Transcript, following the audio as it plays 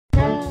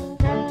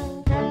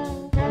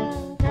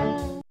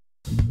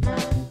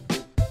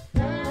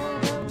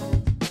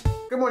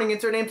morning,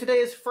 insert name. Today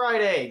is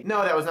Friday.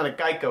 No, that was not a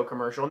Geico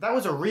commercial. That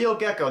was a real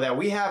gecko that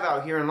we have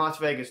out here in Las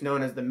Vegas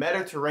known as the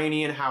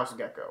Mediterranean House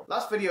Gecko.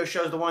 Last video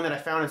shows the one that I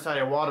found inside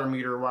a water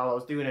meter while I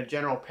was doing a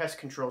general pest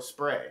control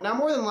spray. Now,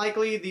 more than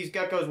likely, these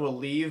geckos will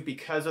leave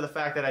because of the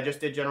fact that I just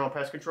did general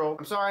pest control.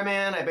 I'm sorry,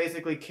 man. I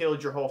basically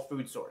killed your whole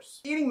food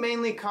source. Eating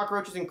mainly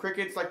cockroaches and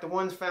crickets like the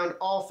ones found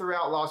all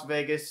throughout Las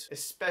Vegas,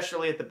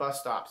 especially at the bus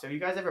stops. Have you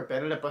guys ever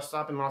been at a bus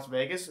stop in Las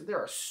Vegas? There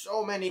are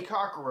so many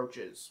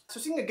cockroaches.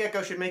 So seeing a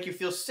gecko should make you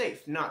feel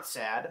safe, not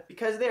sad,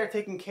 because they are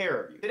taking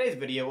care of you. Today's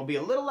video will be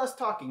a little less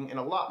talking and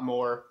a lot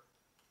more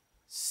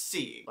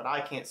seeing. But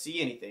I can't see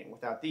anything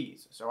without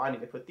these, so I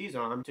need to put these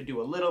on to do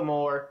a little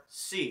more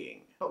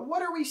seeing. But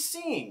what are we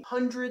seeing?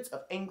 Hundreds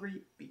of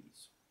angry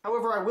bees.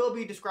 However, I will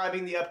be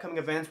describing the upcoming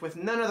events with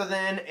none other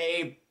than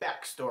a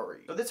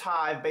backstory. So this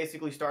hive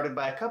basically started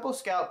by a couple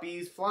scout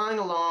bees flying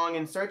along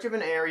in search of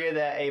an area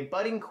that a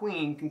budding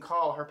queen can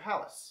call her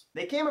palace.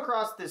 They came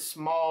across this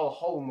small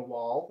hole in the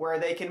wall where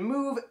they can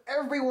move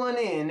everyone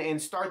in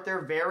and start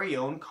their very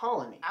own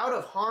colony, out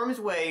of harm's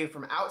way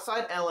from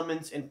outside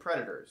elements and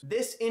predators.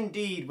 This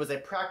indeed was a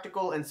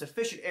practical and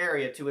sufficient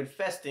area to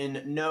infest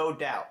in, no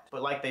doubt.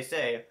 But like they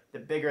say, the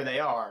bigger they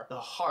are, the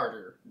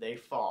harder they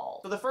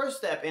fall. So the first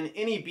step in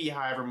any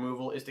beehive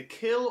removal is to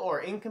kill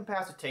or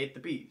incapacitate the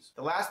bees.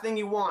 The last thing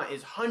you want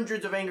is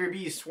hundreds of angry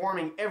bees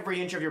swarming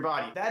every inch of your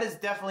body. That is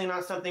definitely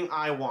not something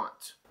I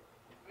want.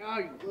 Oh,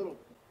 you little...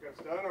 That's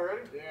done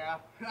already?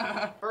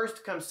 Yeah.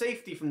 First comes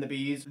safety from the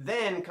bees,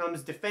 then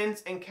comes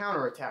defense and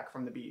counterattack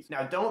from the bees.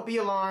 Now don't be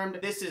alarmed,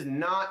 this is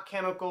not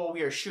chemical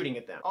we are shooting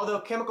at them. Although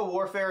chemical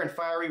warfare and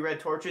fiery red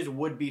torches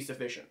would be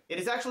sufficient. It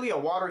is actually a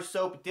water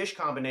soap dish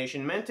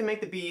combination meant to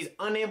make the bees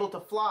unable to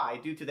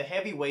fly due to the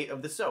heavy weight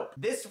of the soap.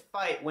 This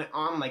fight went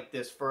on like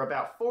this for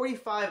about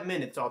 45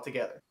 minutes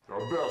altogether. Now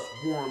that's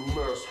one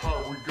less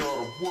how we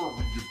gotta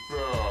worry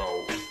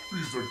about.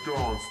 Bees are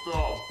gone,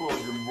 stop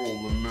bugging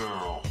rolling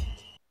now.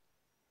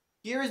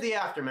 Here is the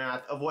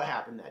aftermath of what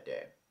happened that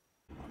day.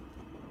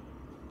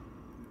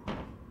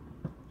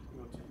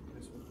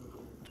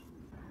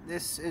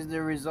 This is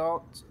the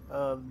result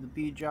of the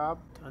bee job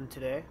done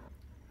today.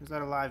 Where's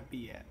that a live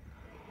bee at?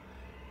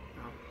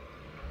 Oh.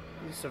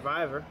 He's a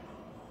survivor.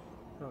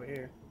 Over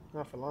here.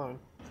 Not for long.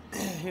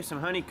 Here's some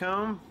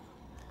honeycomb.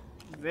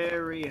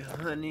 Very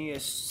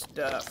honeyish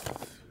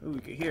stuff. Ooh,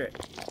 you can hear it.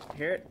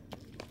 Hear it?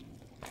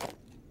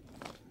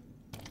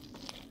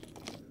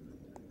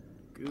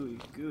 Gooey,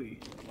 gooey.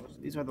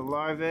 These are the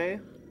larvae,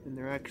 and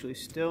they're actually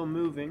still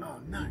moving.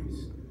 Oh,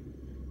 nice.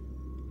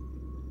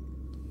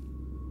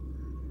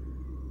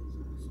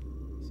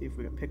 See if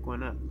we can pick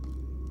one up.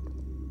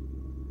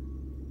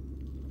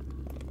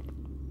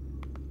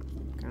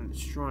 Kind of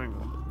destroying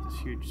them with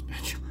this huge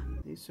spatula.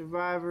 These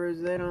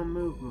survivors, they don't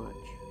move much.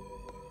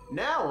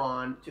 Now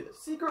on to the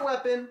secret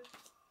weapon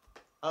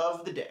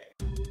of the day.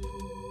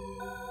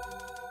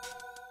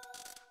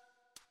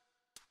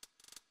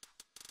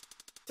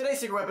 Today's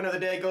secret weapon of the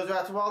day goes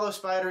out to all those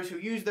spiders who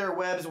use their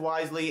webs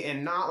wisely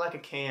and not like a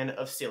can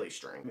of silly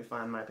string. Let me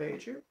find my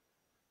page here.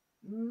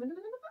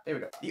 There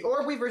we go. The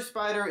orb weaver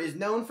spider is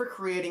known for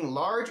creating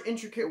large,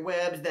 intricate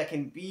webs that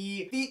can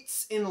be feet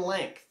in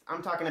length.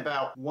 I'm talking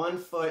about 1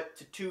 foot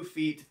to 2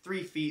 feet to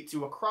 3 feet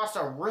to across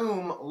a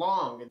room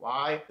long.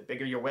 Why? The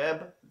bigger your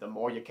web, the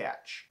more you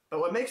catch. But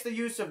what makes the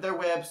use of their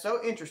web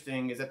so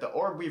interesting is that the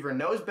orb weaver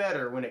knows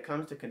better when it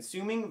comes to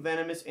consuming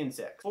venomous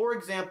insects. For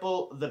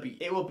example, the bee.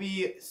 It will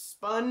be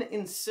spun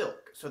in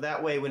silk, so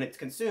that way when it's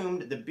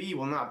consumed, the bee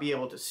will not be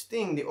able to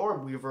sting the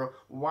orb weaver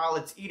while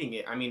it's eating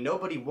it. I mean,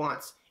 nobody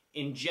wants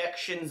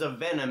injections of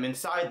venom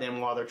inside them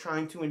while they're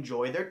trying to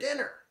enjoy their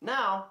dinner.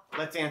 Now,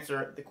 let's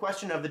answer the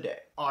question of the day.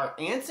 Are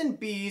ants and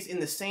bees in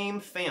the same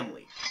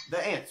family?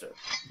 The answer,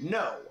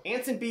 no.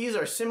 Ants and bees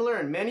are similar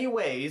in many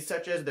ways,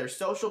 such as their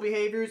social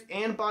behaviors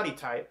and body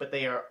type, but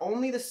they are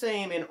only the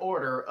same in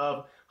order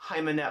of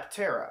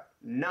Hymenoptera,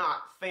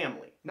 not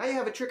family. Now you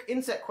have a trick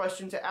insect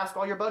question to ask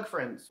all your bug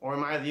friends. Or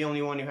am I the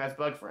only one who has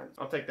bug friends?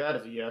 I'll take that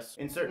as a yes.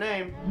 Insert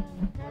name.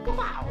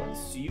 Wow.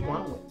 See you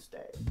on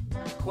Wednesday.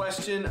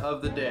 Question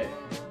of the day.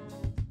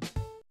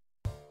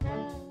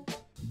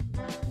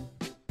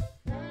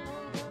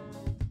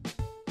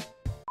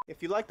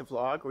 If you like the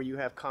vlog or you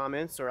have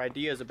comments or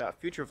ideas about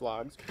future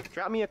vlogs,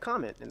 drop me a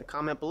comment in the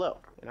comment below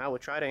and I will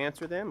try to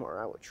answer them, or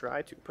I will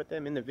try to put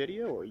them in the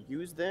video or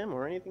use them,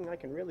 or anything I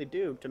can really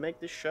do to make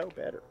this show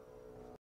better.